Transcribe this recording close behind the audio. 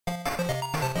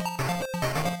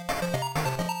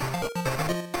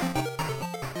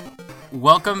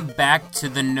Welcome back to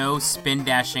the no spin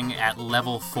dashing at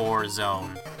level 4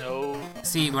 zone. No.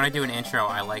 See, when I do an intro,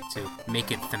 I like to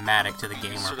make it thematic to the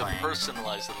game we're playing. Sort of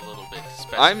personalize it a little bit.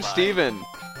 I'm Steven.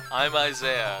 I'm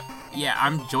Isaiah. Yeah,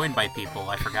 I'm joined by people.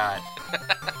 I forgot.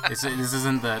 This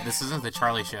isn't the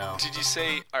Charlie Show. Did you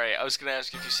say? All right, I was gonna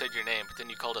ask if you said your name, but then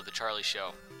you called it the Charlie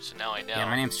Show. So now I know. Yeah,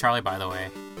 my name's Charlie, by the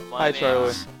way. Hi,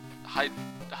 Charlie.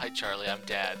 Hi, Charlie. I'm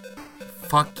Dad.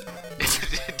 Fuck.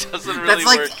 It doesn't really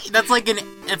work.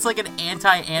 It's like an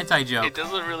anti joke. It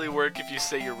doesn't really work if you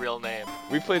say your real name.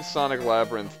 We played Sonic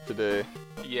Labyrinth today.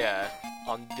 Yeah.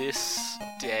 On this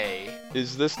day.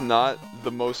 Is this not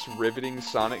the most riveting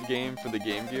Sonic game for the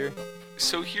Game Gear?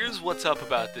 So here's what's up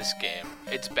about this game.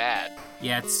 It's bad.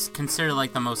 Yeah, it's considered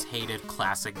like the most hated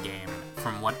classic game,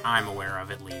 from what I'm aware of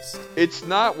at least. It's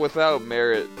not without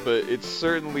merit, but it's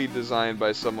certainly designed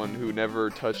by someone who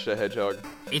never touched a hedgehog.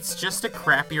 It's just a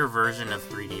crappier version of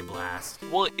 3D Blast.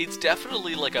 Well, it's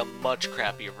definitely like a much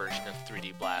crappier version of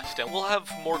 3D Blast, and we'll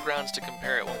have more grounds to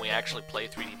compare it when we actually play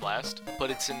 3D Blast. But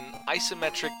it's an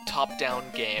isometric top-down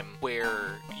game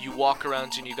where you walk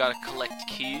around and you gotta collect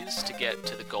keys to get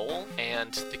to the goal,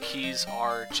 and the keys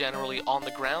are generally on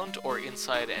the ground or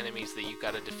inside enemies that you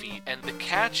gotta defeat. And the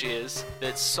catch is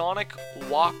that Sonic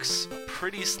walks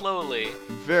pretty slowly.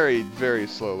 Very, very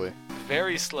slowly.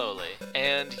 Very slowly,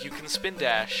 and you can spin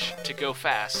dash to go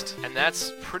fast, and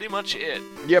that's pretty much it.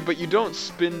 Yeah, but you don't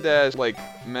spin dash, like,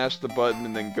 mash the button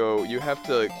and then go. You have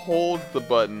to hold the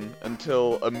button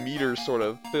until a meter sort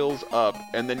of fills up,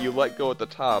 and then you let go at the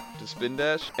top to spin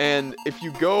dash. And if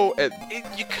you go at...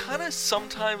 You kind of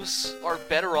sometimes are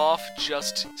better off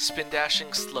just spin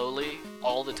dashing slowly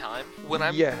all the time. When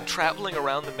I'm traveling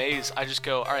around the maze, I just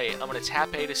go, alright, I'm going to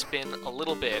tap A to spin a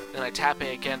little bit, then I tap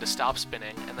A again to stop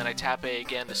spinning, and then I tap A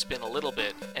again to spin a little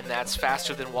bit, and that's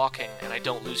faster than walking, and I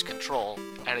don't lose control.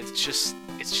 And it's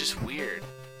just weird.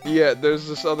 Yeah, there's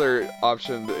this other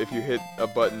option that if you hit a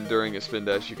button during a spin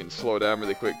dash, you can slow down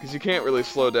really quick, because you can't really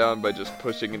slow down by just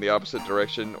pushing in the opposite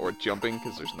direction or jumping,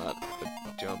 because there's not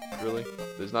a jump, really.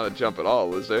 There's not a jump at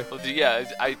all, is there? Well, yeah,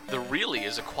 the really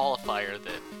is a qualifier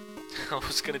that I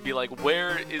was going to be like,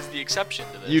 where is the exception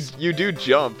to this? You do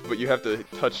jump, but you have to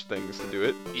touch things to do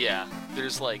it. Yeah,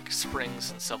 there's like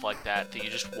springs and stuff like that you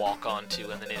just walk onto,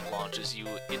 and then it launches you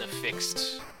in a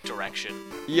fixed direction.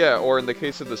 Yeah, or in the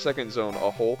case of the second zone,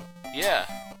 a hole. Yeah.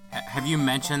 Have you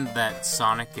mentioned that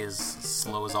Sonic is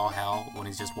slow as all hell when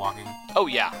he's just walking? Oh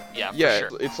yeah, for sure.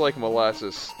 It's like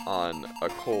molasses on a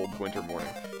cold winter morning.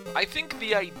 I think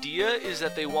the idea is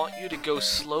that they want you to go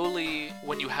slowly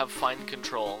when you have fine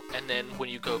control, and then when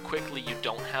you go quickly you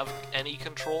don't have any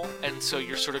control, and so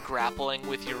you're sort of grappling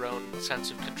with your own sense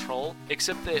of control,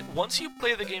 except that once you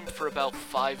play the game for about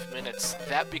 5 minutes,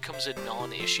 that becomes a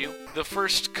non-issue. The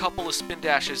first couple of spin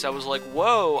dashes I was like,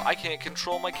 whoa, I can't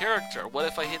control my character. What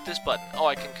if I hit this button? Oh,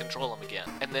 I can control him again.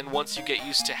 And then once you get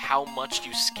used to how much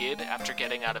you skid after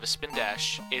getting out of a spin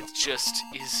dash, it just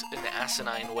is an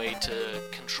asinine way to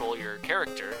control your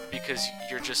character, because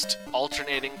you're just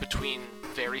alternating between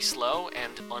very slow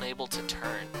and unable to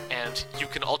turn, and you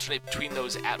can alternate between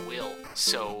those at will,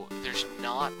 so there's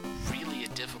not really a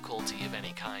difficulty of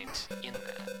any kind in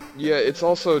that. Yeah, it's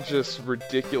also just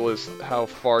ridiculous how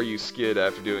far you skid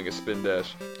after doing a spin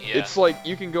dash. Yeah. It's like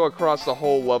you can go across the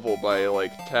whole level by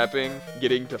like tapping,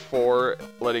 getting to 4,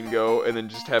 letting go, and then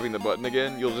just having the button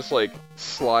again. You'll just like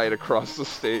slide across the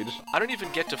stage. I don't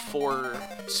even get to 4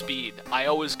 speed. I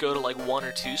always go to like 1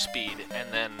 or 2 speed, and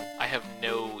then I have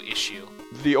no issue.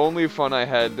 The only fun I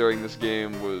had during this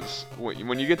game was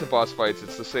when you get to boss fights,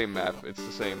 it's the same map, it's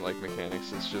the same like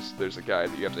mechanics, it's just there's a guy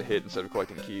that you have to hit instead of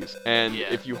collecting keys. And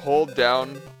if you hold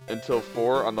down until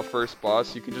 4 on the first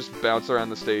boss, you can just bounce around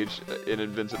the stage in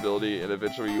invincibility, and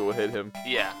eventually you will hit him.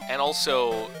 Yeah, and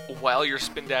also, while you're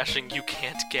spin dashing, you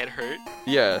can't get hurt.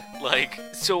 Yeah. Like,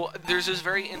 so there's this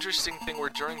very interesting thing where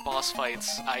during boss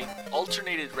fights, I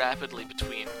alternated rapidly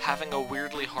between having a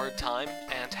weirdly hard time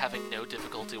and having no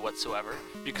difficulty whatsoever,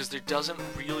 because there doesn't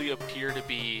really appear to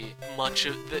be much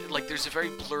of like there's a very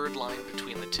blurred line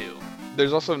between the two.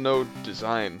 There's also no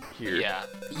design here.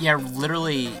 Yeah,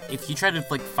 literally, if you try to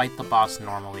like fight the boss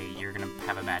normally, you're gonna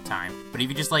have a bad time. But if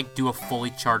you just like do a fully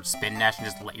charged spin dash and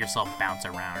just let yourself bounce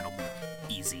around, it'll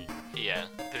be easy. Yeah,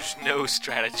 There's no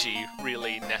strategy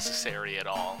really necessary at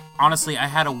all. Honestly, I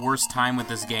had a worse time with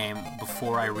this game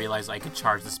before I realized I could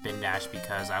charge the spin dash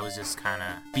because I was just kind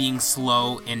of being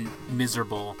slow and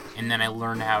miserable, and then I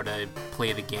learned how to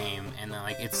play the game, and then,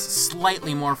 like, it's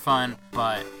slightly more fun,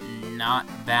 but not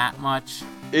that much.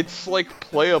 It's like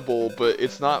playable, but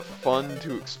it's not fun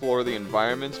to explore the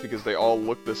environments because they all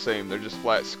look the same. They're just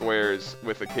flat squares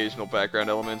with occasional background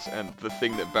elements, and the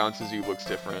thing that bounces you looks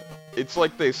different. It's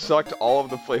like they sucked all of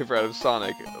the flavor out of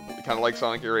Sonic, kind of like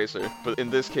Sonic Eraser, but in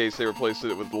this case they replaced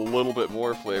it with a little bit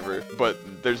more flavor,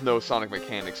 but there's no Sonic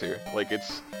mechanics here. Like,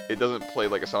 it doesn't play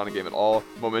like a Sonic game at all.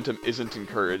 Momentum isn't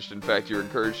encouraged. In fact, you're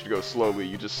encouraged to go slowly.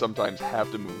 You just sometimes have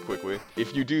to move quickly.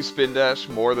 If you do spin dash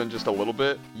more than just a little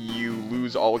bit, you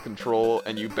lose all control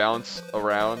and you bounce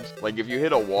around. Like, if you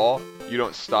hit a wall, you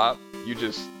don't stop. You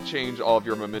just change all of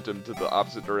your momentum to the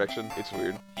opposite direction. It's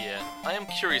weird. Yeah. I am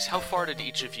curious, how far did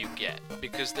each of you get?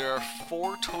 Because there are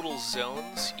 4 total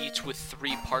zones, each with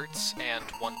 3 parts and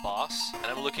 1 boss. And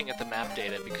I'm looking at the map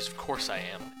data because of course I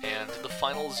am. And the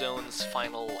final zone's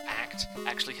final act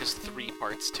actually has 3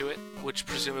 parts to it, which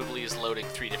presumably is loading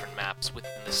 3 different maps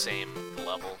within the same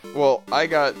level. Well, I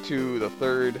got to the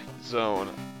 3rd zone.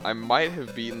 I might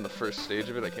have beaten the first stage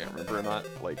of it, I can't remember or not.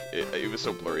 Like, it was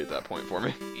so blurry at that point for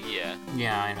me. Yeah.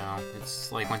 Yeah, I know.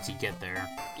 It's like once you get there.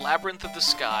 Labyrinth of the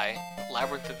Sky,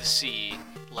 Labyrinth of the Sea,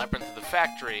 Labyrinth of the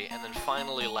Factory, and then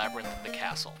finally Labyrinth of the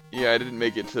Castle. Yeah, I didn't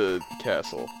make it to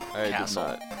Castle. I Castle.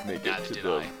 did not make Neither it to did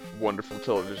the I. wonderful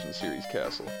television series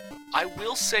Castle. I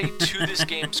will say, to this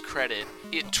game's credit,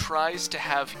 it tries to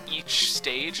have each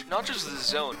stage, not just the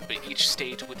zone, but each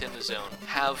stage within the zone,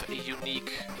 have a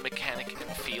unique mechanic and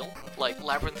feel. Like,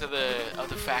 Labyrinth of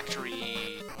the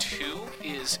Factory 2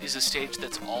 is a stage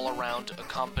that's all around a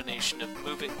combination of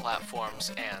moving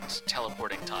platforms and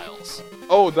teleporting tiles.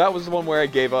 Oh, that was the one where I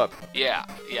gave up. Yeah,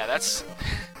 that's...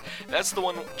 That's the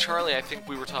one, Charlie, I think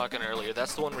we were talking earlier.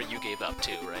 That's the one where you gave up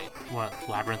too, right? What,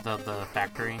 Labyrinth of the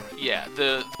Factory? Yeah,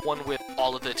 the one with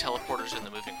all of the teleporters and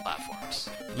the moving platforms.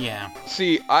 Yeah.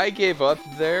 See, I gave up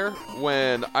there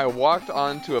when I walked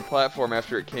onto a platform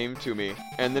after it came to me,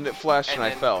 and then it flashed and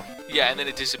I fell. Yeah, and then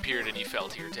it disappeared and you fell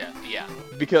to your death, yeah.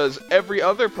 Because every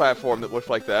other platform that looked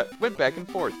like that went back and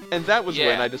forth. And that was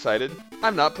when I decided,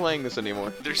 I'm not playing this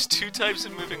anymore. There's 2 types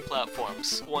of moving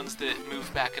platforms. Ones that move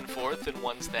back and forth, and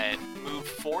ones that move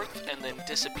forth and then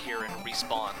disappear and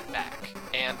respawn back.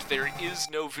 And there is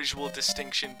no visual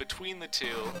distinction between the 2,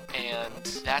 and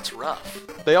that's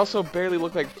rough. They also barely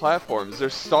look like platforms. They're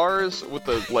stars with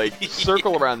a, like,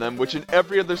 circle around them, which in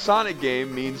every other Sonic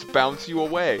game means bounce you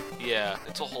away. Yeah,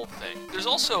 it's a whole thing. There's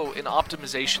also an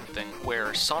optimization thing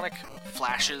where Sonic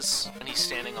flashes when he's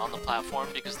standing on the platform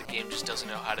because the game just doesn't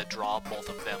know how to draw both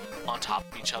of them on top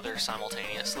of each other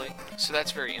simultaneously. So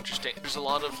that's very interesting. There's a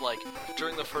lot of, like,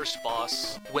 during the first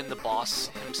boss, when the boss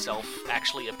himself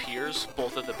actually appears,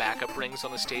 both of the backup rings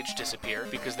on the stage disappear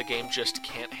because the game just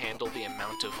can't handle the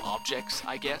amount of objects,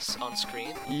 I guess, on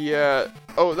screen. Yeah.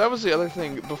 Oh, that was the other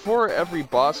thing. Before every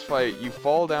boss fight, you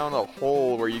fall down a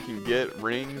hole where you can get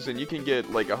rings, and you can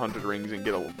get, like, 100 rings and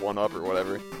get a 1-up or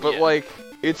whatever. But, like,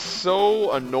 it's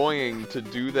so annoying to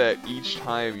do that each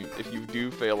time if you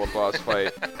do fail a boss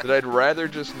fight that I'd rather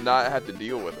just not have to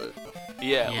deal with it.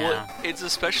 Yeah, well, it's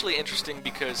especially interesting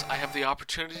because I have the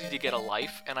opportunity to get a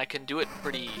life, and I can do it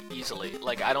pretty easily.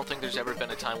 Like, I don't think there's ever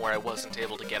been a time where I wasn't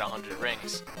able to get 100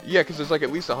 rings. Yeah, because there's like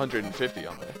at least 150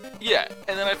 on there. Yeah,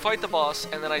 and then I fight the boss,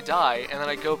 and then I die, and then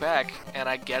I go back, and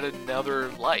I get another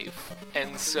life.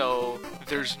 And so,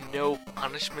 there's no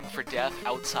punishment for death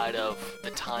outside of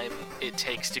the time it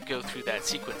takes to go through that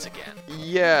sequence again.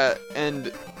 Yeah,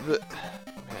 and the...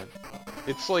 Man...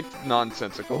 It's, like,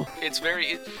 nonsensical. It's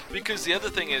very... because the other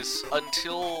thing is,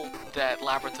 until that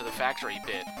Labyrinth of the Factory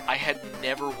bit, I had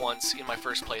never once, in my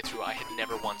first playthrough, I had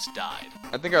never once died.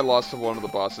 I think I lost to one of the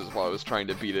bosses while I was trying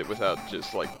to beat it without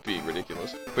just, like, being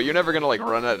ridiculous. But you're never gonna, like,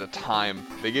 run out of time.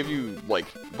 They give you, like,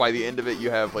 by the end of it, you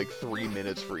have, like, 3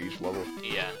 minutes for each level.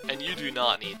 Yeah, and you do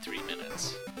not need 3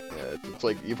 minutes. Yeah, it's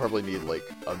like, you probably need, like,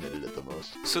 a minute at the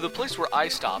most. So the place where I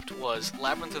stopped was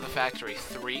Labyrinth of the Factory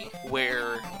 3,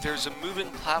 where there's a moving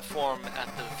platform at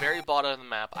the very bottom of the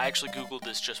map. I actually googled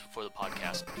this just before the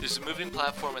podcast. There's a moving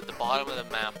platform at the bottom of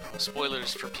the map.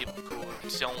 Spoilers for people who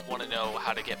don't want to know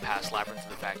how to get past Labyrinth of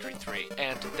the Factory 3.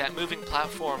 And that moving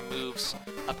platform moves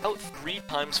about 3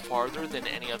 times farther than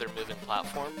any other moving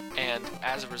platform, and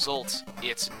as a result,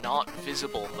 it's not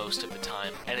visible most of the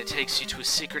time, and it takes you to a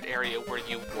secret area where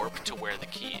you warp to where the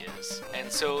key is.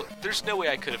 And so, there's no way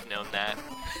I could have known that.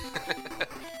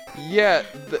 Yeah,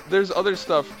 there's other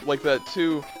stuff like that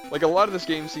too. Like, a lot of this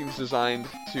game seems designed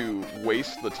to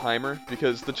waste the timer,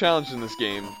 because the challenge in this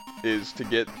game is to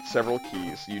get several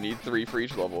keys. You need 3 for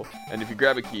each level, and if you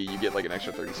grab a key, you get like an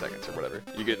extra 30 seconds or whatever.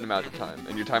 You get an amount of time,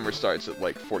 and your timer starts at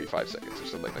like 45 seconds or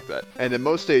something like that. And in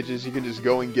most stages, you can just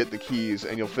go and get the keys,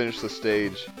 and you'll finish the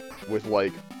stage with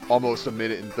like almost a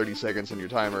minute and 30 seconds on your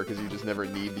timer, because you just never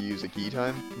need to use a key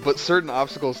time. But certain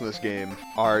obstacles in this game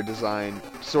are designed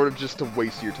sort of just to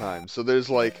waste your time. So there's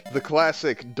like the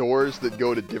classic doors that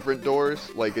go to different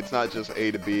doors. Like, it's not just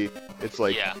A to B. It's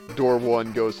like door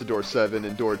 1 goes to door 7,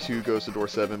 and door 2 goes to door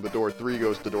 7, but door 3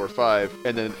 goes to door 5.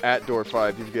 And then at door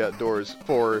 5, you've got doors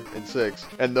 4 and 6,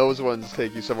 and those ones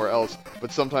take you somewhere else.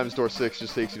 But sometimes door 6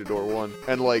 just takes you to door 1.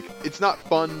 And like, it's not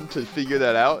fun to figure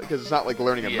that out, because it's not like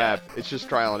learning a map. It's just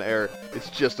trial and error. It's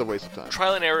just a waste of time.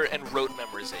 Trial and error and rote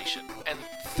memorization. And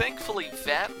thankfully,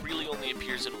 that really only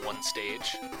appears in one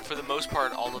stage. For the most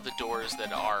part, all of the doors that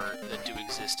do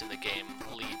exist in the game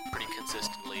lead pretty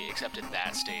consistently, except in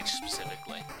that stage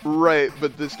specifically. Right,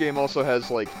 but this game also has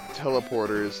like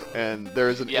teleporters, and there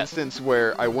is an instance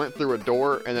where I went through a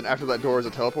door, and then after that door was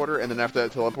a teleporter, and then after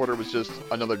that teleporter was just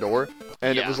another door,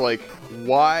 and it was like,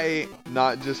 why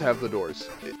not just have the doors?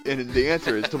 And the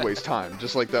answer is to waste time,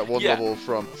 just like that one level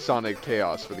from Sonic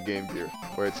Chaos for the Game Gear,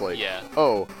 where it's like,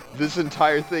 oh, this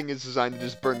entire thing is designed to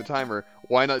just burn the timer.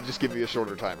 Why not just give me a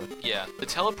shorter timer? Yeah, the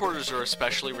teleporters are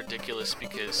especially ridiculous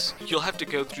because you'll have to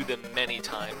go through them many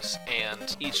times,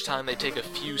 and each time they take a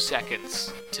few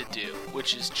seconds to do,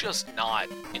 which is just not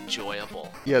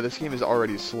enjoyable. Yeah, this game is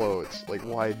already slow. It's like,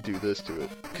 why do this to it?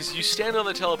 Because you stand on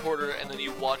the teleporter, and then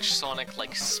you watch Sonic,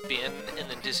 like, spin and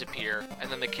then disappear,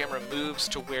 and then the camera moves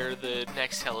to where the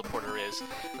next teleporter is,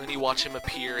 and then you watch him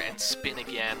appear and spin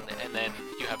again, and then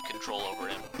you have control over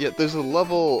him. Yeah, there's a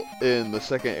level in the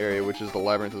second area, which is the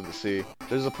Labyrinth of the Sea.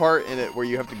 There's a part in it where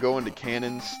you have to go into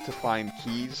cannons to find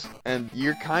keys, and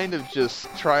you're kind of just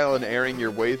trial and erroring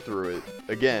your way through it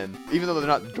again. Even though they're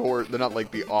not like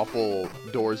the awful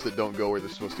doors that don't go where they're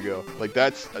supposed to go. Like,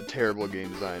 that's a terrible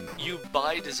game design. You,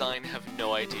 by design, have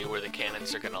no idea where the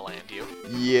cannons are gonna land you.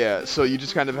 Yeah, so you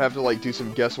just kind of have to like do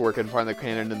some guesswork and find the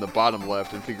cannon in the bottom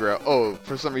left and figure out, oh,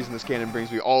 for some reason this cannon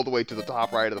brings me all the way to the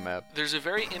top right of the map. There's a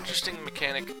very interesting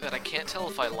mechanic that I can't tell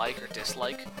if I like or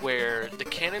dislike, where the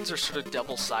cannons are sort of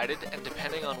double-sided, and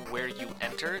depending on where you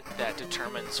enter, that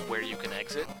determines where you can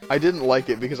exit. I didn't like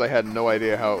it because I had no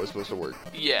idea how it was supposed to work.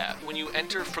 Yeah, when you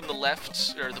enter from the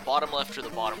left, or the bottom left or the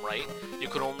bottom right, you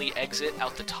can only exit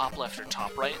out the top left or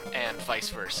top right, and vice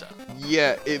versa.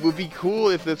 Yeah, it would be cool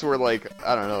if this were like,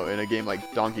 I don't know, in a game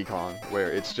like Donkey Kong,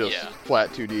 where it's just flat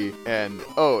 2D, and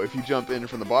oh, if you jump in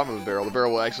from the bottom of the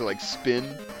barrel will actually like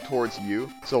spin towards you,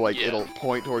 so like it'll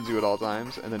point towards you at all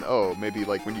times, and then oh, maybe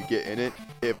like when you get in it,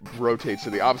 it rotates to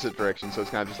the opposite direction, so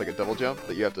it's kind of just like a double jump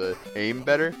that you have to aim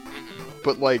better.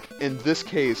 But like in this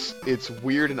case, it's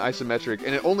weird and isometric,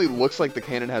 and it only looks like the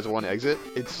cannon has one exit.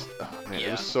 It's, oh man,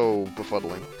 it was so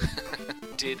befuddling.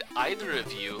 Did either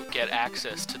of you get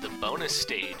access to the bonus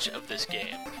stage of this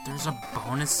game? There's a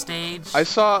bonus stage? I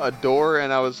saw a door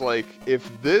and I was like, if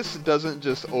this doesn't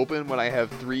just open when I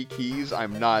have 3 keys,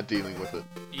 I'm not dealing with it.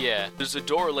 Yeah, there's a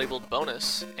door labeled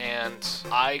bonus, and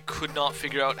I could not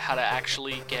figure out how to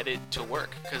actually get it to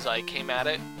work, because I came at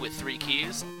it with 3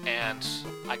 keys, and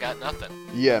I got nothing.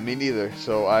 Yeah, me neither,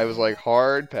 so I was like,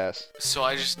 hard pass. So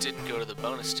I just didn't go to the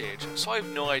bonus stage, so I have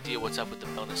no idea what's up with the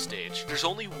bonus stage. There's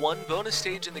only one bonus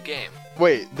stage in the game.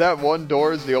 Wait, that one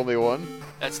door is the only one?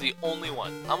 That's the only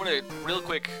one. I'm gonna real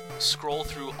quick scroll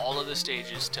through all of the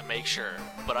stages to make sure,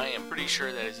 but I am pretty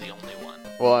sure that is the only one.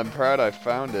 Well, I'm proud I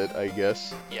found it, I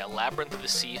guess. Yeah, Labyrinth of the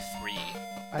Sea 3.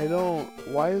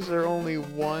 Why is there only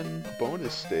one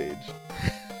bonus stage?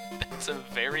 That's a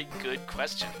very good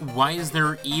question. Why is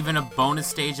there even a bonus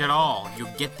stage at all? You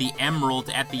get the emerald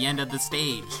at the end of the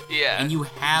stage. Yeah. And you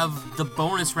have the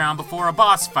bonus round before a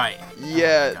boss fight.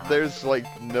 Yeah, there's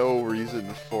like no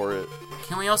reason for it.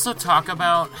 Can we also talk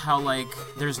about how, like,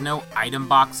 there's no item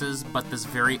boxes, but this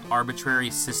very arbitrary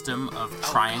system of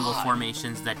triangle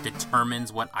formations that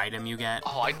determines what item you get?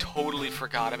 Oh, I totally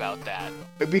forgot about that.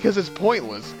 Because it's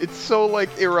pointless. It's so,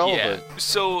 like, irrelevant. Yeah,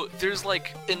 so there's,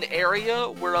 like, an area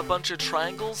where a bunch of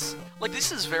triangles... Like,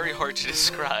 this is very hard to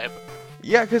describe.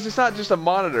 Yeah, because it's not just a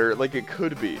monitor like it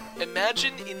could be.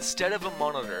 Imagine instead of a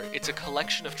monitor, it's a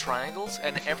collection of triangles,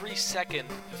 and every second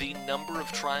the number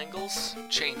of triangles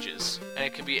changes. And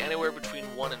it can be anywhere between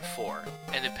 1 and 4.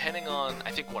 And depending on,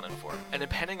 I think 1 and 4, and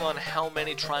depending on how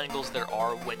many triangles there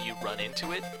are when you run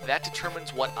into it, that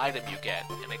determines what item you get.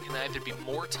 And it can either be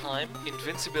more time,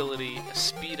 invincibility, a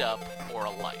speed up, or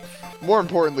a life. More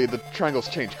importantly, the triangles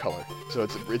change color, so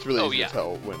it's really easy yeah. to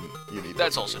tell when you need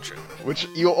That's them. also true. Which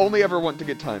you'll only ever want to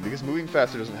get time, because moving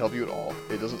faster doesn't help you at all.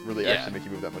 It doesn't really actually make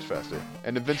you move that much faster.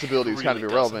 And invincibility is kind of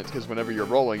Really irrelevant, because whenever you're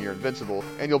rolling, you're invincible,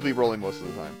 and you'll be rolling most of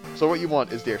the time. So what you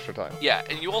want is the extra time. Yeah,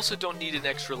 and you also don't need an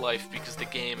extra life because the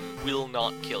game will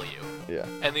not kill you. Yeah.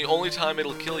 And the only time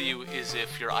it'll kill you is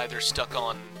if you're either stuck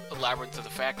on Labyrinth of the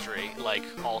Factory, like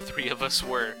all 3 of us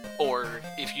were, or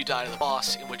if you die to the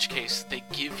boss, in which case they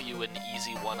give you an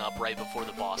easy 1-up right before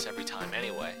the boss every time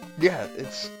anyway. Yeah,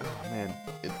 it's... oh man,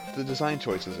 the design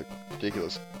choices are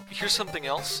ridiculous. Here's something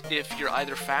else. If you're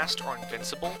either fast or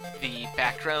invincible, the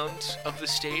background of the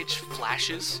stage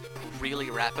flashes really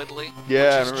rapidly.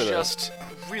 Yeah, I which remember is that. just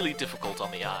really difficult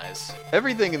on the eyes.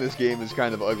 Everything in this game is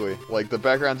kind of ugly. Like, the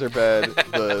backgrounds are bad,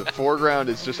 the foreground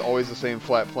is just always the same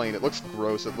flat plane. It looks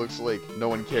gross, it looks like no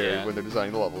one cared when they're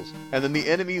designing the levels. And then the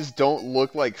enemies don't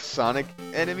look like Sonic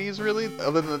enemies, really,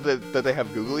 other than that they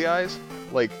have googly eyes.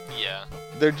 Like, Yeah.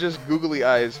 they're just googly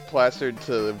eyes plastered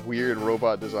to weird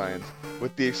robot designs,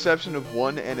 with the exception of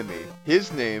one enemy.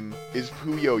 His name is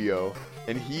Puyo-Yo,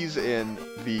 and he's in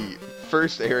the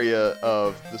first area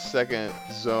of the second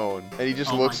zone, and he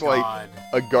just looks like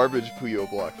a garbage Puyo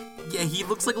block. Yeah, he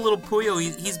looks like a little Puyo.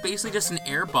 He's basically just an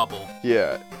air bubble.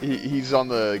 Yeah, he's on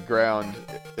the ground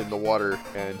in the water,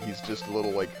 and he's just a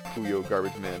little, like, Puyo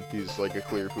garbage man. He's like a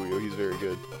clear Puyo. He's very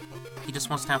good. He just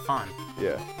wants to have fun.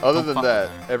 Yeah. Other Don't than fuck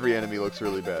that, with him. every enemy looks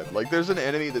really bad. Like, there's an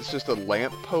enemy that's just a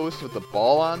lamp post with a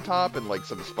ball on top and, like,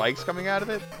 some spikes coming out of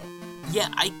it. Yeah,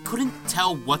 I couldn't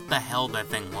tell what the hell that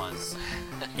thing was.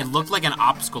 It looked like an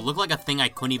obstacle. It looked like a thing I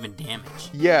couldn't even damage.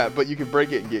 Yeah, but you can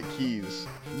break it and get keys.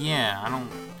 Yeah, I don't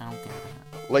get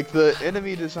that. Like, the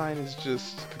enemy design is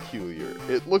just peculiar.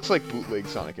 It looks like bootleg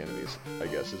Sonic enemies, I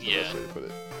guess is the best way to put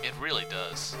it. It really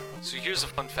does. So here's a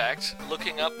fun fact.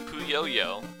 Looking up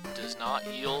Puyo-Yo does not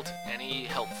yield any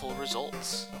helpful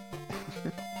results.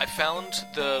 I found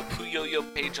the Puyo-Yo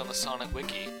page on the Sonic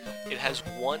Wiki. It has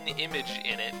one image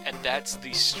in it, and that's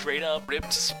the straight-up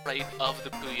ripped sprite of the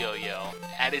Puyo-Yo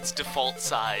at its default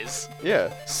size.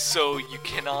 Yeah. So you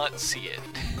cannot see it.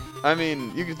 I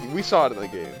mean, we saw it in the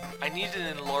game. I need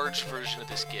an enlarged version of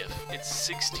this GIF. It's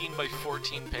 16 by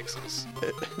 14 pixels.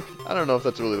 I don't know if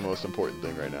that's really the most important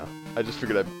thing right now. I just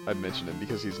figured I'd mention him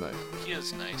because he's nice. He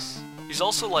is nice. He's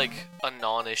also like a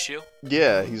non-issue.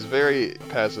 Yeah, he's very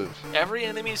passive. Every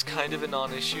enemy's kind of a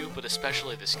non-issue, but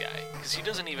especially this guy, because he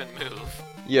doesn't even move.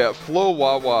 Yeah, Flo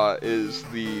Wawa is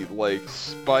the, like,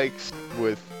 spikes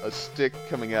with a stick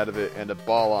coming out of it and a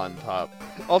ball on top.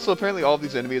 Also, apparently all of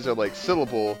these enemies are, like,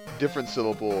 syllable, different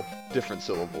syllable, different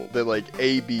syllable. They're like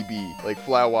ABB, like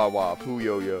Fla Wawa,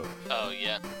 Puyo-Yo. Oh,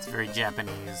 yeah. It's very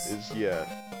Japanese. Yeah.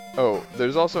 Oh,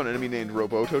 there's also an enemy named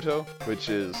Robototo, which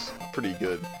is pretty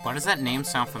good. Why does that name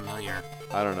sound familiar?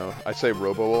 I don't know. I say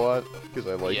Robo a lot because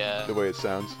I like Yeah. the way it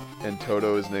sounds. And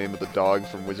Toto is the name of the dog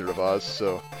from Wizard of Oz,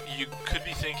 so... You could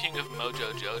be thinking of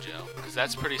Mojo Jojo, because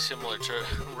that's pretty similar to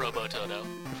Robototo.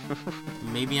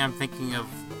 Maybe I'm thinking of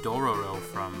Dororo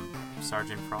from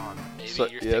Sergeant Frog. Maybe So-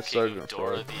 you're yeah, thinking Sergeant of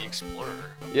Dora Frog. the Explorer.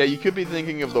 Yeah, you could be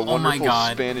thinking of the Oh my wonderful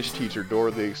God. Spanish teacher,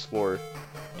 Dora the Explorer.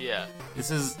 Yeah.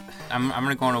 This is... I'm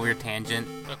gonna go on a weird tangent.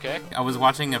 Okay. I was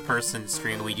watching a person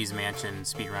stream Luigi's Mansion,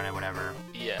 speedrun it, whatever.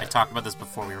 Yeah. I talked about this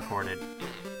before we recorded.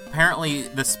 Apparently,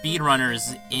 the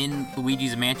speedrunners in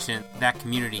Luigi's Mansion, that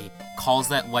community, calls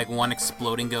that, like, one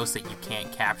exploding ghost that you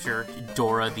can't capture,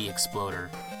 Dora the Exploder.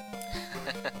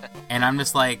 And I'm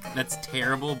just like, that's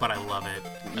terrible, but I love it.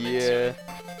 Yeah,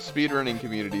 speedrunning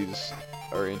communities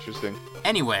are interesting.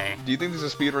 Anyway, Do you think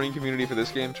there's a speedrunning community for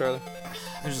this game, Charlie?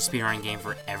 there's a speedrunning game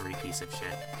for every piece of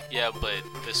shit. Yeah, but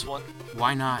this one?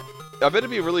 Why not? I bet it'd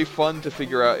be really fun to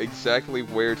figure out exactly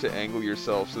where to angle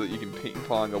yourself so that you can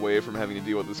ping-pong away from having to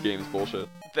deal with this game's bullshit.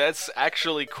 That's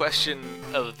actually question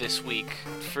of this week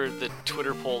for the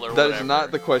Twitter poll or whatever. That is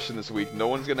not the question this week. No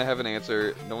one's gonna have an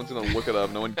answer. No one's gonna look it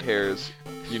up. No one cares.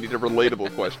 You need a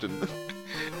relatable question.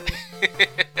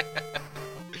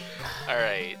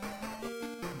 Alright.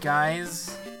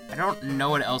 Guys, I don't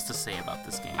know what else to say about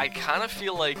this game. I kind of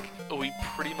feel like we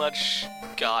pretty much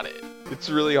got it. It's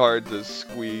really hard to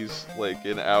squeeze, like,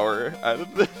 an hour out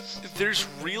of this. There's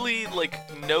really, like,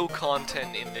 no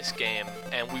content in this game,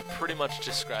 and we pretty much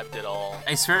described it all.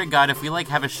 I swear to God, if we, like,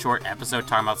 have a short episode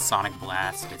talking about Sonic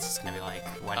Blast, it's just gonna be like,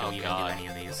 why do we even do any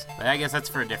of these? But I guess that's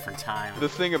for a different time. The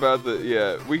thing about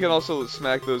we can also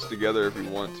smack those together if we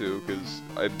want to, because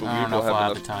I believe we'll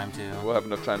have enough time to. We'll have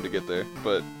enough time to get there,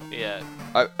 but... Yeah.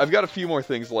 I've got a few more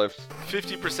things left.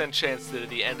 50% chance that at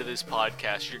the end of this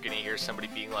podcast, you're going to hear somebody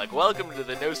being like, welcome to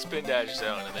the no spin dash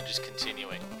zone, and then just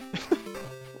continuing.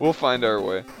 We'll find our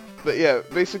way. But yeah,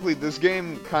 basically this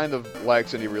game kind of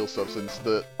lacks any real substance.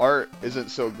 The art isn't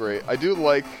so great. I do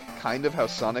like kind of how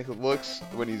Sonic looks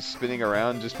when he's spinning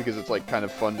around, just because it's like kind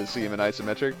of fun to see him in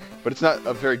isometric, but it's not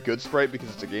a very good sprite because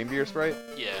it's a Game Gear sprite.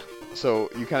 Yeah. So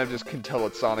you kind of just can tell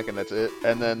it's Sonic and that's it.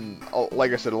 And then,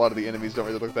 like I said, a lot of the enemies don't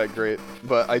really look that great.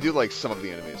 But I do like some of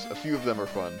the enemies. A few of them are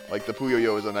fun. Like the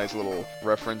Puyo-Yo is a nice little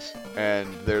reference.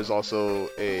 And there's also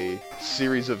a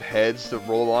series of heads that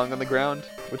roll along on the ground,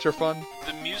 which are fun.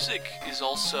 The music is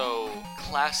also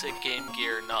classic Game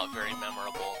Gear, not very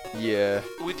memorable. Yeah.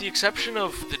 With the exception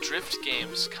of the Drift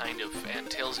games, kind of, and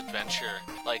Tails Adventure,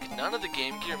 like, none of the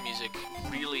Game Gear music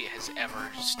really has ever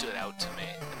stood out to me.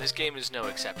 And this game is no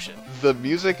exception. The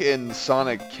music in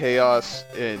Sonic Chaos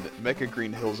and Mecha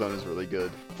Green Hill Zone is really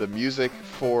good. The music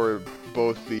for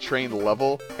both the train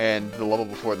level and the level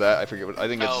before that, I forget what, I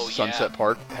think it's Sunset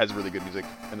Park, has really good music.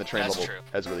 And the train level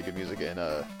has really good music. And,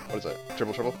 what is that?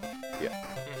 Triple Trouble? Yeah.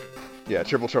 Yeah,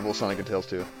 Triple Trouble, Sonic and Tails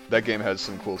 2. That game has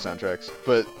some cool soundtracks.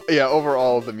 But, yeah,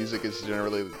 overall, the music is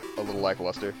generally a little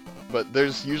lackluster. But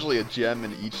there's usually a gem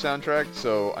in each soundtrack,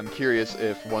 so I'm curious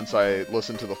if once I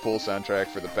listen to the full soundtrack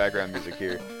for the background music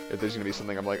here, if there's going to be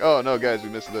something I'm like, oh no guys, we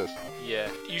missed this. Yeah,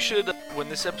 you should, when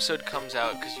this episode comes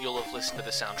out, because you'll have listened to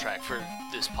the soundtrack for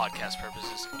this podcast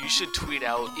purposes, you should tweet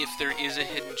out if there is a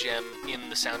hidden gem in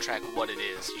the soundtrack, what it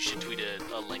is. You should tweet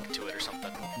a link to it or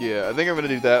something. Yeah, I think I'm going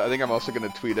to do that. I think I'm also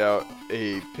going to tweet out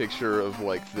a picture of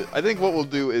like I think what we'll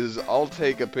do is I'll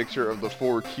take a picture of the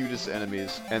 4 cutest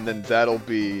enemies, and then that'll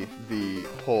be the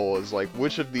poll, is like,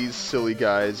 which of these silly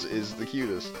guys is the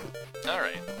cutest?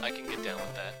 Alright, I can get down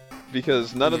with that.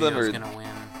 Because none of them are... gonna win.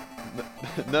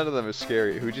 None of them are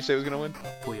scary. Who'd you say was gonna win?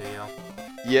 Puyo-Yo.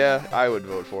 Yeah, I would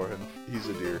vote for him. He's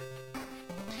a deer.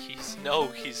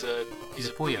 He's a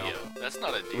Puyo. That's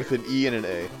not a deer. With an E and an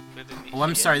A. Well,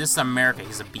 I'm sorry, this is America.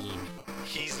 He's a bean.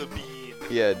 He's a bean.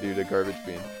 Yeah, dude, a garbage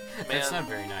bean. Man. That's not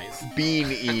very nice.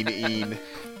 Bean-een-een.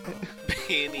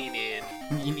 Bean-een-een.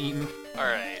 Bean-een.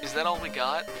 Alright, is that all we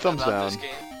got Thumbs about down. this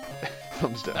game?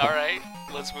 Thumbs down. Alright,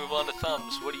 let's move on to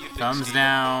thumbs. What do you think, Thumbs Steve?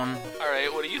 down.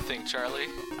 Alright, what do you think, Charlie?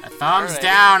 Thumbs Alright,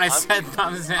 down. I said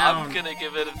thumbs down. I'm gonna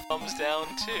give it a thumbs down,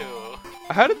 too.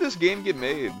 How did this game get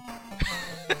made?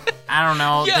 I don't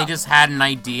know. Yeah. They just had an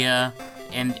idea,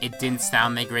 and it didn't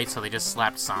sound that great, so they just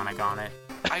slapped Sonic on it.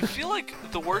 I feel like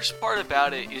the worst part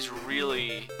about it is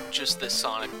really just that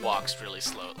Sonic walks really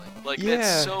slowly. Like,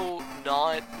 that's so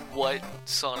not what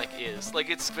Sonic is. Like,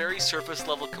 it's a very surface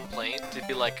level complaint to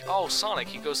be like, oh, Sonic,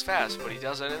 he goes fast, but he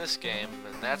does it in this game,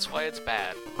 and that's why it's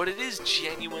bad. But it is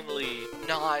genuinely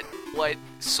not what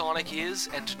Sonic is,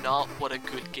 and not what a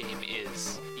good game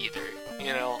is, either,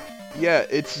 you know? Yeah,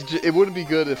 it wouldn't be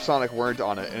good if Sonic weren't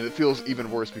on it, and it feels even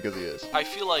worse because he is. I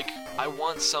feel like I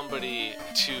want somebody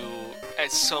to, at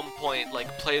some point, like,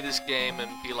 play this game and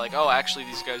be like, oh, actually,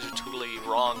 these guys are totally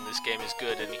wrong, this game is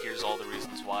good, and here's all the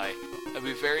reasons why. I'd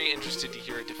be very interested to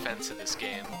hear a defense of this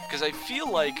game, because I feel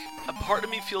like, a part of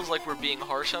me feels like we're being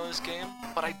harsh on this game,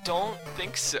 but I don't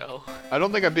think so. I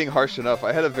don't think I'm being harsh enough.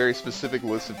 I had a very specific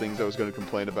list of things I was going to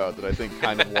complain about that I think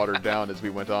kind of watered down as we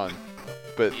went on.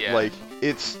 But, like,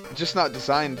 it's just not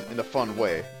designed in a fun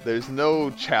way. There's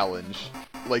no challenge.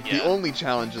 Like, the only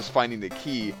challenge is finding the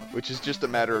key, which is just a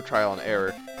matter of trial and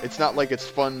error. It's not like it's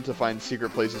fun to find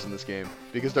secret places in this game,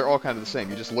 because they're all kind of the same.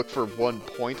 You just look for one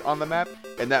point on the map,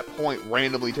 and that point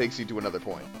randomly takes you to another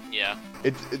point. Yeah.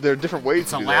 There are different ways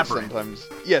to do that labyrinth. sometimes.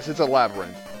 Yes, it's a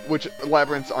labyrinth, which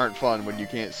labyrinths aren't fun when you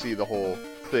can't see the whole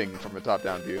thing from a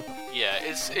top-down view. Yeah,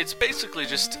 it's basically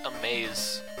just a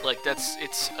maze. Like,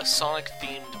 it's a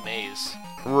Sonic-themed maze.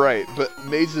 Right, but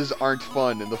mazes aren't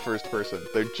fun in the first person.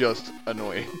 They're just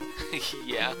annoying.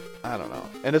 Yeah. I don't know.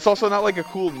 And it's also not like a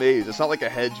cool maze. It's not like a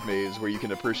hedge maze where you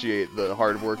can appreciate the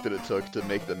hard work that it took to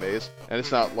make the maze. And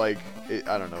it's not like,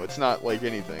 I don't know, it's not like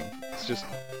anything. It's just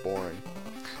boring.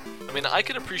 I mean, I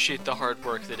can appreciate the hard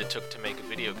work that it took to make a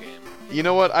video game. You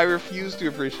know what? I refuse to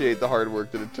appreciate the hard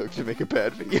work that it took to make a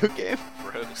bad video game.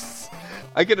 Gross.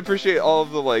 I can appreciate all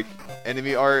of the, like,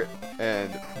 enemy art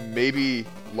and maybe,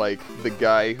 like, the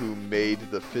guy who made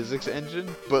the physics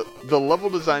engine, but the level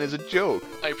design is a joke.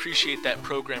 I appreciate that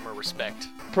programmer respect.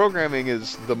 Programming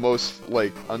is the most,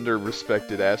 like,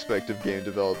 under-respected aspect of game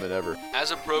development ever.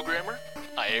 As a programmer,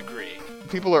 I agree.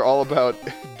 People are all about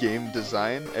game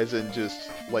design, as in just,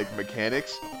 like,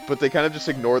 mechanics, but they kind of just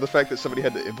ignore the fact that somebody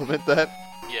had to implement that.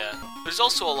 Yeah. There's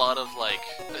also a lot of, like,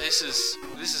 this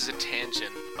is a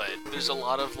tangent, but there's a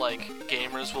lot of, like,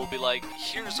 gamers will be like,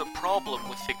 here's a problem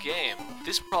with the game.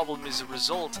 This problem is a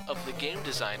result of the game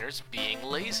designers being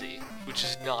lazy, which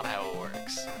is not how it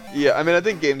works. Yeah, I mean, I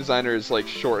think game designer is, like,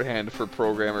 shorthand for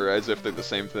programmer, as if they're the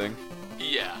same thing.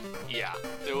 Yeah.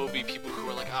 There will be people who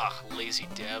are like, lazy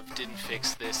dev didn't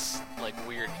fix this, like,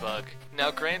 weird bug. Now,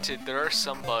 granted, there are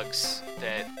some bugs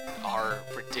that are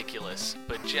ridiculous,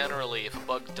 but generally, if a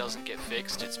bug doesn't get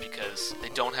fixed, it's because they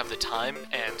don't have the time,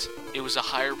 and it was a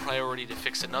higher priority to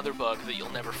fix another bug that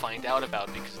you'll never find out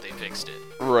about because they fixed it.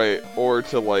 Right, or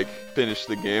to, like, finish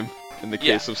the game, in the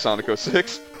case of Sonic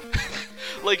 06.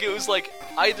 Like, it was like,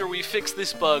 either we fix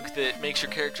this bug that makes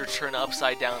your character turn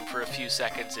upside down for a few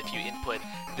seconds if you input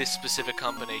this specific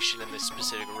combination in this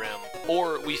specific room,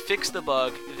 or we fix the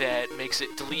bug that makes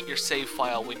it delete your save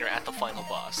file when you're at the final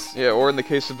boss. Yeah, or in the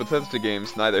case of Bethesda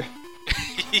games, neither.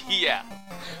 Yeah.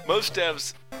 Most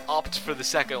devs opt for the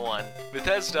second one.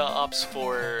 Bethesda opts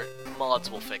for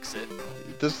mods will fix it.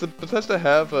 Does the Bethesda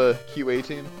have a QA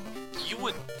team? You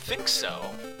would think so.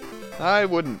 I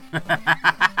wouldn't.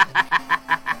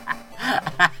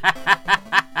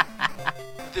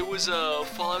 There was a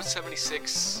Fallout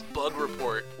 76 bug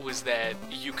report was that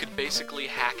you could basically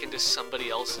hack into somebody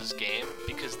else's game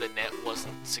because the net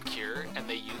wasn't secure and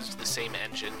they used the same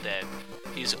engine that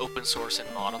is open source and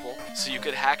moddable. So you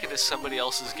could hack into somebody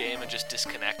else's game and just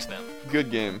disconnect them.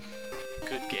 Good game.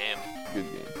 Good game. Good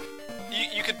game.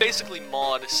 You could basically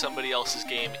mod somebody else's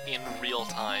game in real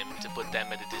time to put them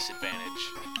at a disadvantage.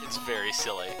 It's very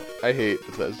silly. I hate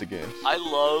Bethesda games. I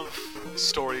love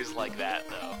stories like that,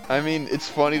 though. I mean, it's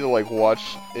funny to, like,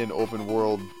 watch an open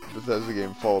world Bethesda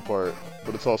game fall apart,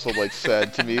 but it's also, like,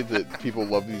 sad to me that people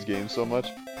love these games so much.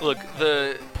 Look,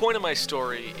 the point of my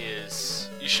story is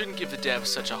you shouldn't give the devs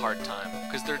such a hard time,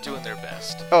 because they're doing their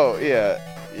best. Oh, yeah.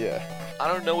 I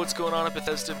don't know what's going on at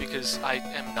Bethesda because I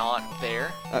am not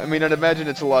there. I mean, I'd imagine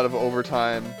it's a lot of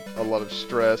overtime, a lot of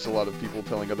stress, a lot of people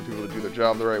telling other people to do their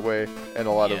job the right way, and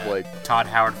a lot of, like... Todd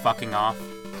Howard fucking off.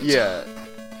 Yeah.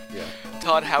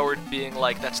 Todd Howard being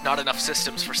like, that's not enough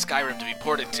systems for Skyrim to be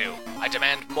ported to. I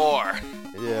demand more.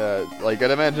 Yeah, like,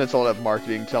 I'd imagine it's a lot of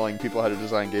marketing telling people how to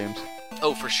design games.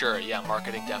 Oh, for sure. Yeah,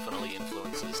 marketing definitely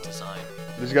influences design.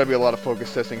 There's gotta be a lot of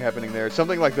focus testing happening there.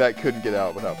 Something like that couldn't get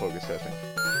out without focus testing.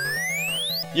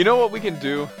 You know what we can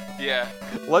do? Yeah.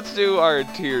 Let's do our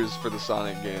tiers for the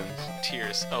Sonic games.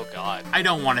 Tiers. Oh, God. I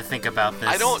don't want to think about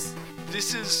this.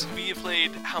 We have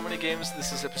played how many games?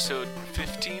 This is episode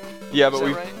 15? Yeah, but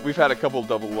we've had a couple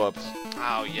double ups.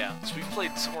 Oh, yeah. So we've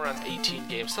played somewhere around 18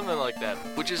 games, something like that,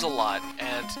 which is a lot,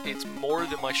 and it's more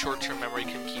than my short-term memory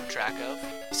can keep track of.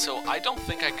 So I don't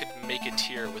think I could make a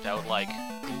tier without, like,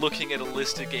 looking at a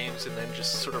list of games and then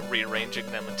just sort of rearranging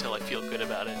them until I feel good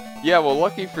about it. Yeah, well,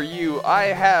 lucky for you, I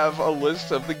have a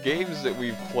list of the games that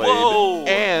we've played, Whoa!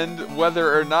 And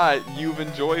whether or not you've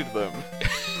enjoyed them.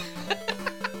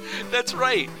 That's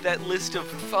right, that list of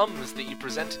thumbs that you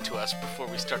presented to us before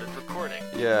we started recording.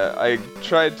 Yeah, I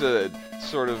tried to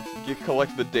sort of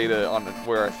collect the data on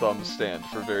where our thumbs stand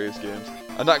for various games.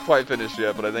 I'm not quite finished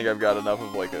yet, but I think I've got enough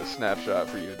of, like, a snapshot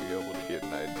for you to be able to get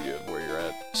an idea of where you're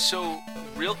at. So,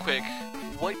 real quick,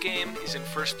 what game is in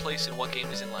first place and what game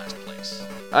is in last place?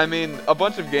 I mean, a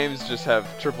bunch of games just have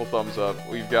triple thumbs up.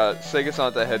 We've got Sega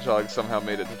Sonic the Hedgehog somehow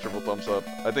made it to triple thumbs up.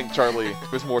 I think Charlie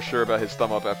was more sure about his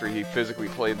thumb up after he physically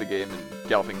played the game in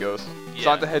Galloping Ghost. Yeah.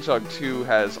 Sonic the Hedgehog 2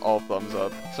 has all thumbs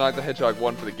up. Sonic the Hedgehog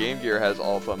 1 for the Game Gear has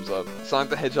all thumbs up. Sonic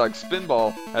the Hedgehog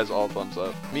Spinball has all thumbs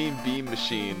up. Mean Beam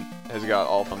Machine has got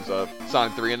all thumbs up.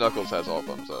 Sonic 3 and Knuckles has all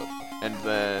thumbs up. And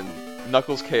then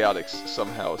Knuckles Chaotix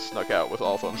somehow snuck out with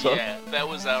all thumbs up. Yeah, that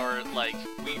was our, like,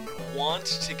 we want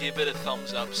to give it a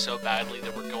thumbs up so badly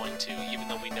that we're going to, even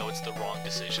though we know it's the wrong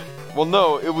decision. Well,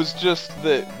 no, it was just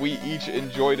that we each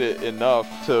enjoyed it enough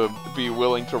to be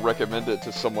willing to recommend it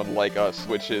to someone like us,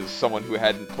 which is someone who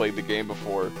hadn't played the game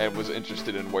before and was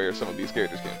interested in where some of these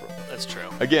characters came from. That's true.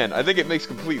 Again, I think it makes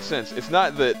complete sense. It's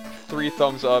not that 3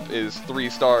 thumbs up is 3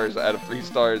 stars out of 3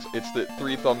 stars. It's that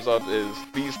 3 thumbs up is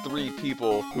these 3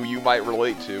 people who you might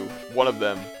relate to. One of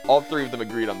them, all 3 of them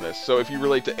agreed on this. So if you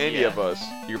relate to any of us,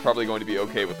 you're probably going to be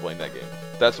okay with playing that game.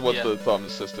 That's what the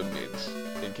thumbs system means,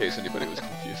 in case anybody was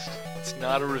confused. It's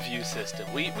not a review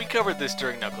system. We covered this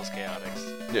during Knuckles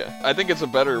Chaotix. Yeah, I think it's a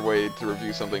better way to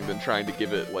review something than trying to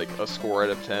give it like a score out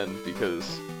of 10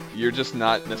 because you're just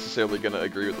not necessarily going to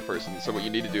agree with the person. So what you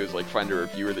need to do is like find a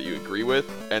reviewer that you agree with,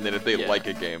 and then if they like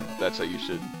a game, that's how you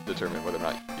should determine whether or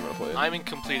not you want to play it. I'm in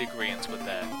complete agreement with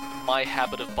that. My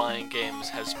habit of buying games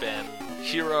has been,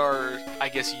 here are, I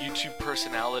guess, YouTube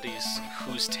personalities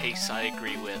whose tastes I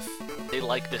agree with. They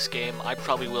like this game, I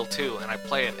probably will too, and I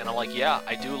play it, and I'm like, yeah,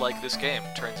 I do like this game,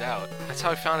 turns out. That's how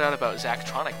I found out about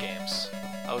Zachtronic games.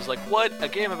 I was like, what? A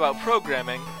game about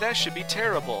programming? That should be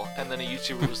terrible. And then a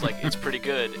YouTuber was like, it's pretty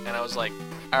good. And I was like,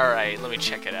 alright, let me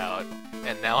check it out.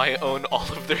 And now I own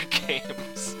all of their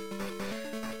games.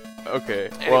 Okay,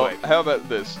 Anyway. well, how about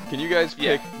this? Can you guys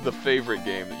pick the favorite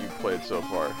game that you've played so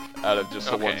far, out of just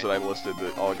the ones that I listed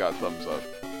that all got thumbs up?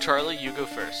 Charlie, you go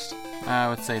first. I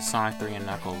would say Sonic 3 and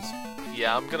Knuckles.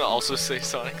 Yeah, I'm gonna also say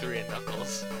Sonic 3 and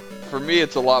Knuckles. For me,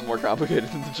 it's a lot more complicated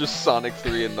than just Sonic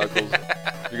 3 and Knuckles,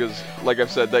 because, like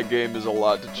I've said, that game is a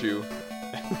lot to chew.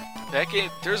 That game,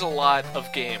 there's a lot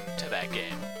of game to that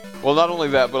game. Well, not only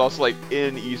that, but also, like,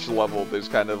 in each level, there's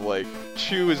kind of, like,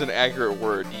 chew is an accurate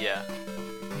word. Yeah.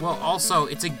 Well, also,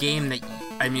 it's a game that,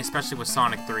 I mean, especially with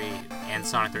Sonic 3 and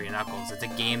Sonic 3 and Knuckles, it's a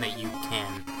game that you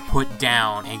can put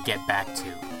down and get back to.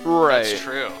 Right. That's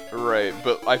true. Right,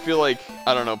 but I feel like,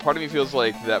 I don't know, part of me feels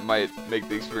like that might make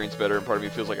the experience better, and part of me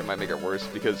feels like it might make it worse,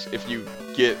 because if you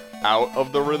get out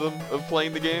of the rhythm of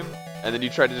playing the game, and then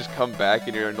you try to just come back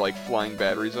and you're in, like, flying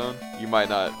battery zone, you might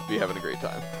not be having a great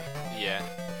time. Yeah.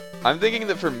 I'm thinking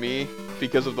that for me,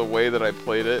 because of the way that I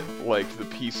played it, like, the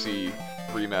PC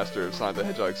remaster of Sonic the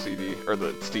Hedgehog CD, or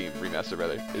the Steam remaster,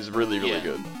 rather, is really, really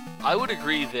good. I would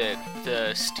agree that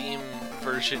the Steam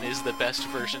version is the best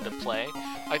version to play.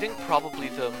 I think probably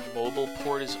the mobile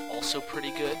port is also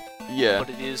pretty good. Yeah. But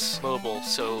it is mobile,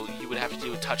 so you would have to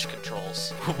do touch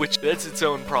controls, which that's its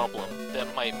own problem.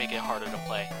 That might make it harder to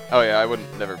play. Oh yeah, I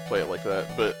wouldn't never play it like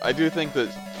that, but I do think that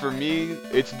for me,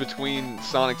 it's between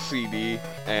Sonic CD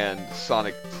and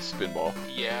Sonic Spinball.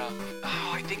 Yeah.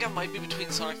 Oh, I think I might be between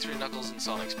Sonic 3 Knuckles and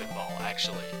Sonic Spinball,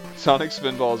 actually. Sonic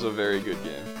Spinball is a very good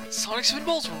game. Sonic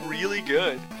Spinball's really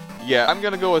good. Yeah, I'm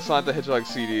gonna go with Sonic the Hedgehog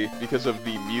CD because of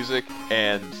the music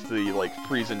and the, like,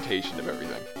 presentation of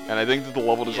everything. And I think that the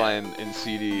level design in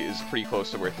CD is pretty close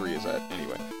to where 3 is at,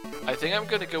 anyway. I think I'm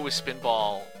gonna go with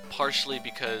Spinball, partially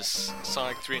because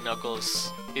Sonic 3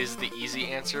 Knuckles is the easy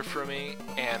answer for me,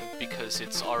 and because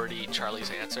it's already Charlie's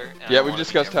answer. Yeah, we've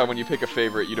discussed how when you pick a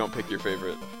favorite, you don't pick your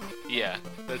favorite. Yeah,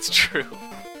 that's true.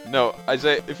 No,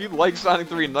 Isaiah, if you like Sonic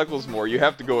 3 and Knuckles more, you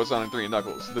have to go with Sonic 3 and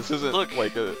Knuckles. This isn't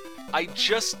like a...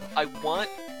 I want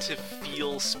to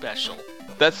feel special.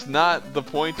 That's not the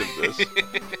point of this.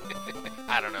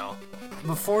 I don't know.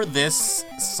 Before this,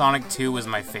 Sonic 2 was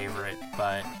my favorite,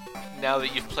 but... Now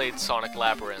that you've played Sonic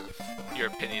Labyrinth, your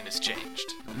opinion has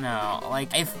changed. No,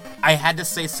 like, if I had to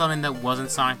say something that wasn't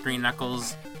Sonic 3 and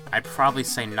Knuckles, I'd probably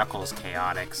say Knuckles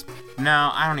Chaotix.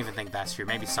 No, I don't even think that's true.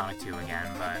 Maybe Sonic 2 again,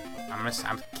 but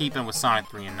I'm keeping with Sonic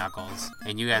 3 and Knuckles,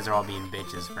 and you guys are all being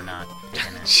bitches for not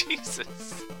picking it.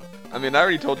 Jesus. I mean, I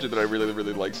already told you that I really,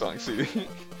 really like Sonic CD.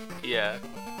 Yeah.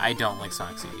 I don't like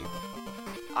Sonic CD.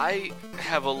 I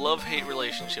have a love-hate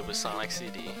relationship with Sonic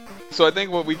CD. So I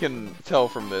think what we can tell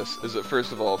from this is that,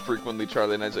 first of all, frequently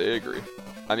Charlie and Isaiah agree.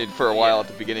 I mean, for a while at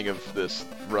the beginning of this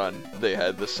run, they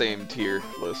had the same tier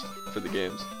list for the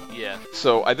games. Yeah.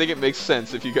 So I think it makes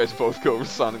sense if you guys both go with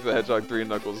Sonic the Hedgehog 3 and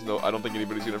Knuckles. No, I don't think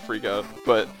anybody's gonna freak out.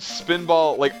 But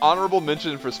Spinball, like, honorable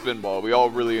mention for Spinball. We all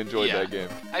really enjoyed that game.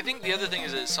 I think the other thing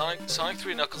is that Sonic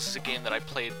 3 Knuckles is a game that I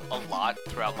played a lot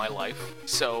throughout my life.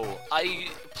 So I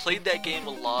played that game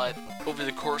a lot over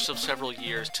the course of several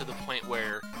years, to the point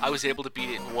where I was able to beat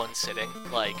it in one sitting.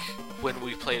 Like, when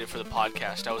we played it for the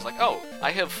podcast, I was like, oh,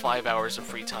 I have 5 hours of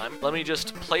free time. Let me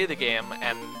just play the game,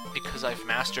 and because I've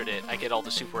mastered it, I get all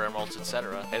the Super Emeralds,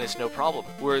 etc., and it's no problem.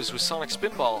 Whereas with Sonic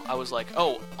Spinball, I was like,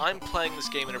 oh, I'm playing this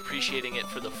game and appreciating it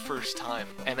for the first time.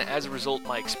 And as a result,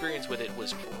 my experience with it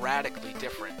was radically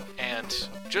different, and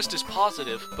just as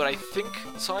positive, but I think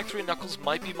Sonic 3 Knuckles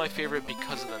might be my favorite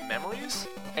because of the memories,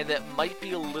 and that might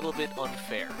be a little bit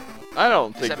unfair. I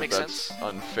don't think Does that make that's sense?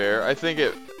 unfair. I think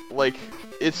it, like,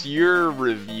 it's your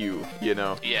review, you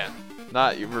know? Yeah.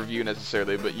 Not your review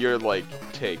necessarily, but your, like,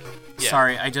 take. Yeah.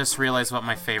 Sorry, I just realized what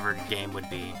my favorite game would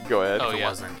be. Go ahead. If it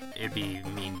wasn't, it'd be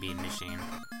Mean Bean Machine.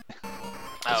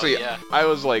 Oh, so, yeah. I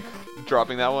was, like,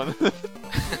 dropping that one.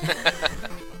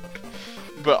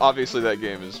 But obviously that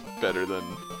game is better than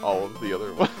all of the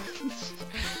other ones.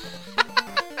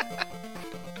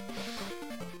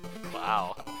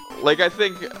 Wow. Like, I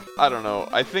think, I don't know,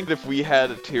 I think if we had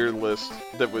a tier list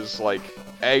that was, like,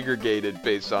 aggregated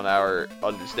based on our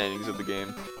understandings of the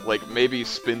game. Like, maybe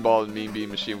Spinball and Mean Bean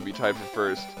Machine would be tied for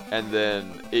first, and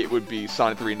then it would be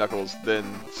Sonic 3 Knuckles, then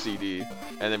CD,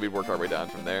 and then we'd work our way down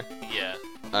from there. Yeah.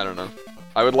 I don't know.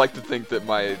 I would like to think that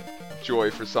my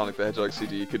joy for Sonic the Hedgehog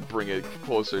CD could bring it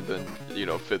closer than,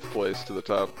 5th place to the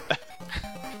top.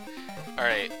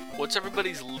 Alright, what's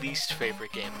everybody's least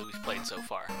favorite game that we've played so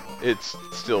far? It's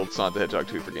still Sonic the Hedgehog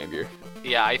 2 for Game Gear.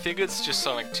 Yeah, I think it's just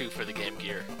Sonic 2 for the Game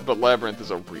Gear. But Labyrinth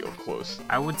is a real close.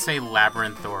 I would say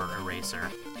Labyrinth or Eraser.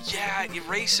 Yeah,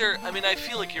 Eraser. I mean, I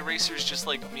feel like Eraser is just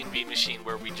like Mean Bean Machine,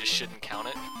 where we just shouldn't count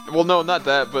it. Well, no, not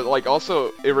that, but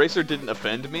also, Eraser didn't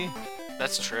offend me.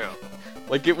 That's true.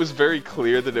 It was very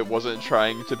clear that it wasn't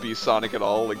trying to be Sonic at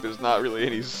all. There's not really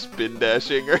any spin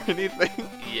dashing or anything.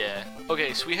 Yeah.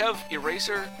 Okay, so we have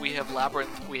Eraser, we have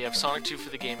Labyrinth, we have Sonic 2 for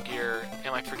the Game Gear.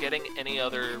 Am I forgetting any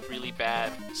other really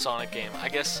bad Sonic game? I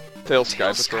guess Tails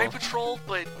Sky Patrol,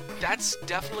 but that's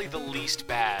definitely the least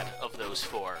bad of those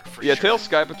four, for yeah, sure. Tails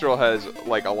Sky Patrol has,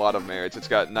 a lot of merits. It's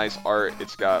got nice art,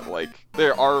 it's got,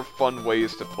 there are fun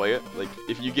ways to play it.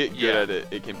 If you get good at it,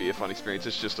 it can be a fun experience.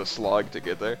 It's just a slog to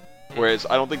get there. Whereas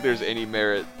I don't think there's any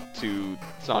merit to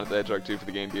Sonic the Hedgehog 2 for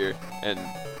the Game Gear, and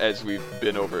as we've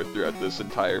been over throughout this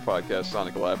entire podcast,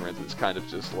 Sonic Labyrinth is kind of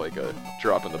just like a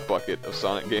drop in the bucket of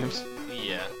Sonic games.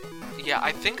 Yeah. Yeah,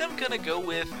 I think I'm gonna go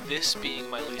with this being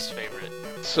my least favorite.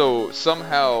 So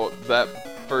somehow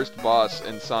that first boss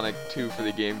in Sonic 2 for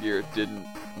the Game Gear didn't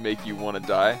make you want to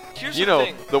die. Here's the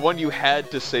thing. The one you had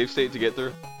to save state to get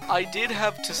through? I did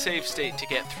have to save state to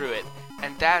get through it,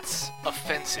 and that's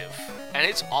offensive. And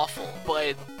it's awful,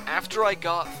 but after I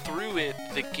got through it,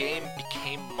 the game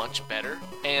became much better,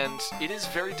 and it is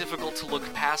very difficult to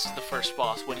look past the first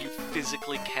boss when you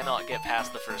physically cannot get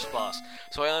past the first boss.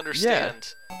 So I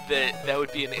understand that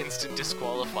would be an instant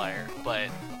disqualifier, but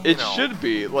it should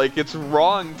be. It's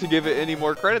wrong to give it any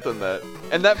more credit than that.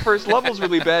 And that first level's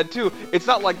really bad too. It's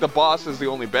not like the boss is the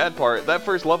only bad part. That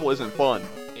first level isn't fun.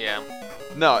 Yeah.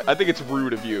 No, I think it's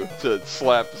rude of you to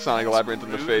slap Sonic Labyrinth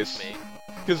in the face. Me.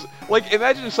 Because,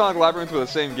 imagine Sonic Labyrinth with the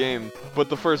same game, but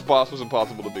the first boss was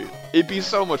impossible to beat. It'd be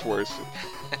so much worse.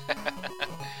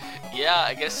 Yeah,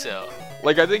 I guess so.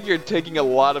 I think you're taking a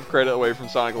lot of credit away from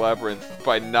Sonic Labyrinth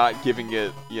by not giving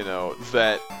it,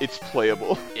 that it's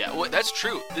playable. Yeah, well, that's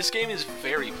true. This game is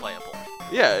very playable.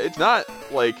 Yeah, it's not,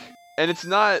 and it's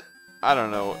not, I don't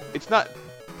know, it's not,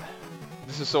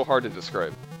 this is so hard to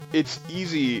describe. It's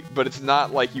easy, but it's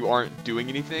not like you aren't doing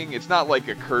anything. It's not like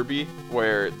a Kirby,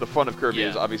 where the fun of Kirby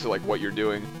is obviously what you're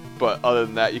doing, but other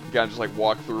than that, you can kind of just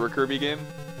walk through a Kirby game.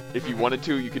 If you wanted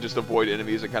to, you could just avoid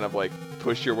enemies and kind of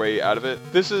push your way out of it.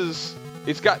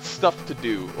 It's got stuff to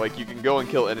do. You can go and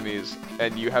kill enemies,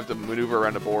 and you have to maneuver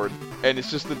around a board, and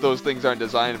it's just that those things aren't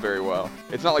designed very well.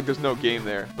 It's not like there's no game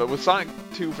there, but with Sonic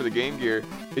 2 for the Game Gear,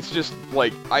 it's just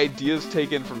ideas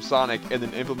taken from Sonic and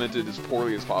then implemented as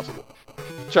poorly as possible.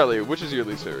 Charlie, which is your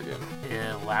least favorite game?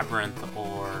 Yeah, Labyrinth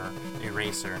or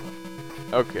Eraser.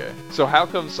 Okay, so how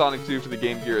come Sonic 2 for the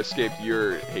Game Gear escaped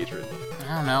your hatred?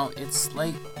 I don't know, it's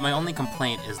my only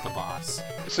complaint is the boss.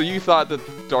 So you thought that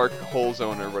Dark Hole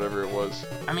Zone or whatever it was?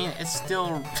 I mean, it's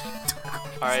still...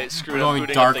 Alright, screw it, I'm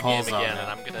booting up the game again,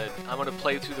 and I'm gonna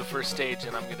play through the first stage,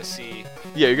 and I'm gonna see...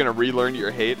 Yeah, you're gonna relearn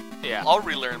your hate? Yeah, I'll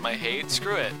relearn my hate,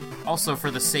 screw it. Also, for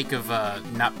the sake of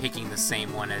not picking the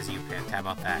same one as you picked, how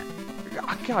about that?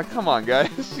 God, come on,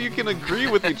 guys. You can agree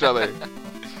with each other.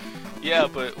 Yeah,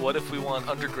 but what if we want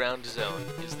Underground Zone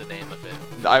is the name of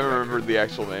it? I remember the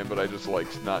actual name, but I just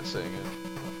liked not saying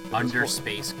it. Under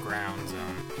Space Ground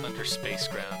Zone. Under Space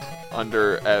Ground.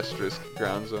 Under asterisk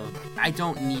ground zone. I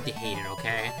don't need to hate it,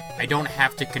 okay? I don't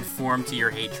have to conform to your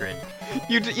hatred.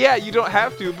 You don't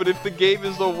have to, but if the game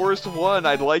is the worst one,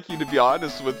 I'd like you to be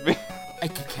honest with me. I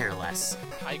could care less.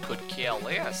 I could care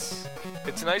less.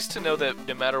 It's nice to know that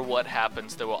no matter what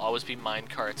happens, there will always be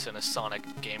minecarts in a Sonic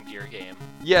Game Gear game.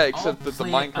 Yeah, except that the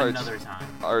minecarts time.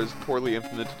 are as poorly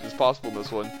implemented as possible in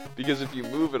this one, because if you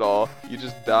move at all, you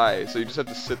just die, so you just have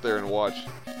to sit there and watch.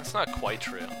 That's not quite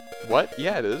true. What?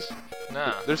 Yeah, it is.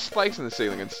 Nah. There's spikes in the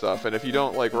ceiling and stuff, and if you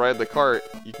don't, ride the cart,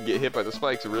 you can get hit by the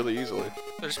spikes really easily.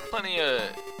 There's plenty of...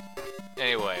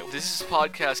 Anyway, this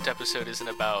podcast episode isn't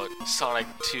about Sonic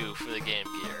 2 for the Game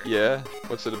Gear. Yeah?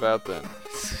 What's it about then?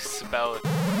 It's about...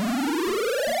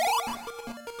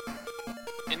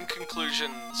 In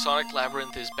conclusion, Sonic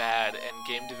Labyrinth is bad and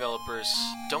game developers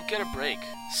don't get a break.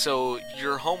 So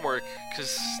your homework,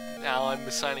 because now I'm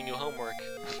assigning you homework,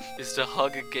 is to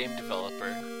hug a game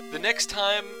developer. The next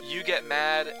time you get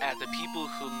mad at the people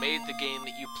who made the game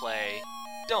that you play,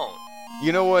 don't.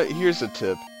 You know what? Here's a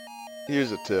tip.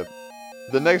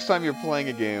 The next time you're playing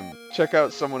a game, check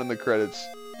out someone in the credits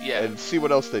Yeah. And see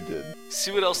what else they did. See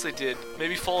what else they did.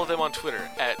 Maybe follow them on Twitter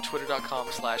at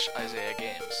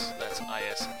twitter.com/IsaiahGames. That's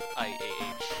ISIAH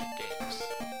Games.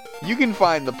 You can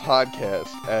find the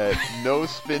podcast at No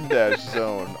Spin Dash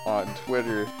Zone on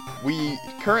Twitter. We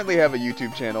currently have a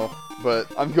YouTube channel, but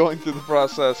I'm going through the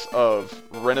process of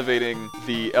renovating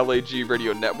the LAG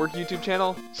Radio Network YouTube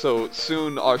channel, so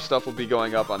soon our stuff will be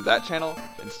going up on that channel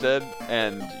instead,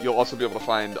 and you'll also be able to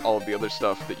find all of the other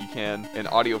stuff that you can in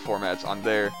audio formats on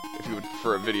there if you would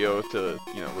prefer a video to,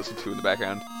 listen to in the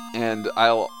background. And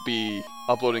I'll be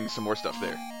uploading some more stuff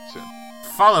there soon.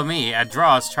 Follow me at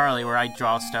Draws Charlie, where I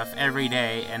draw stuff every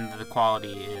day, and the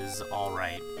quality is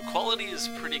alright. The quality is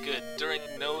pretty good. During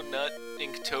No Nut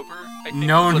Inktober, I think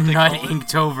No what they Nut call it.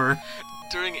 Inktober.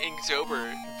 During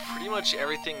Inktober, pretty much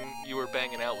everything you were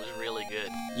banging out was really good.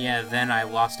 Yeah, then I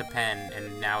lost a pen,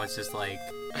 and now it's just like...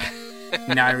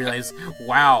 now I realize,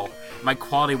 wow, my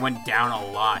quality went down a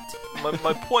lot.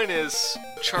 My point is,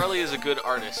 Charlie is a good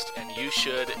artist, and you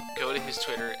should go to his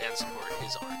Twitter and support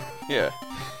his art. Yeah.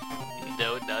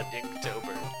 No Nut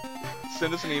Inktober.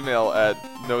 Send us an email at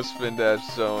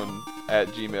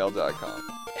nospin-zone@gmail.com.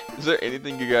 Is there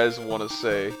anything you guys want to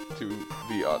say to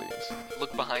the audience?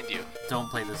 Look behind you. Don't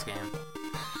play this game.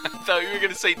 I thought you were going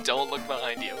to say don't look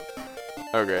behind you.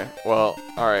 Okay, well,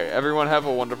 alright, everyone have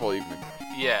a wonderful evening.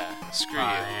 Yeah, screw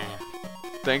you.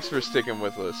 Thanks for sticking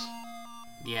with us.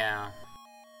 Yeah.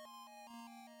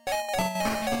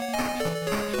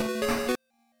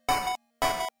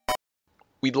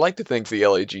 We'd like to thank the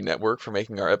LAG Network for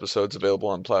making our episodes available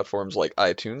on platforms like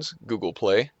iTunes, Google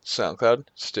Play, SoundCloud,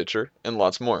 Stitcher, and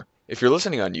lots more. If you're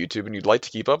listening on YouTube and you'd like to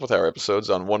keep up with our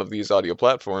episodes on one of these audio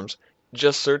platforms,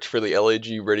 just search for the LAG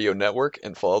Radio Network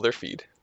and follow their feed.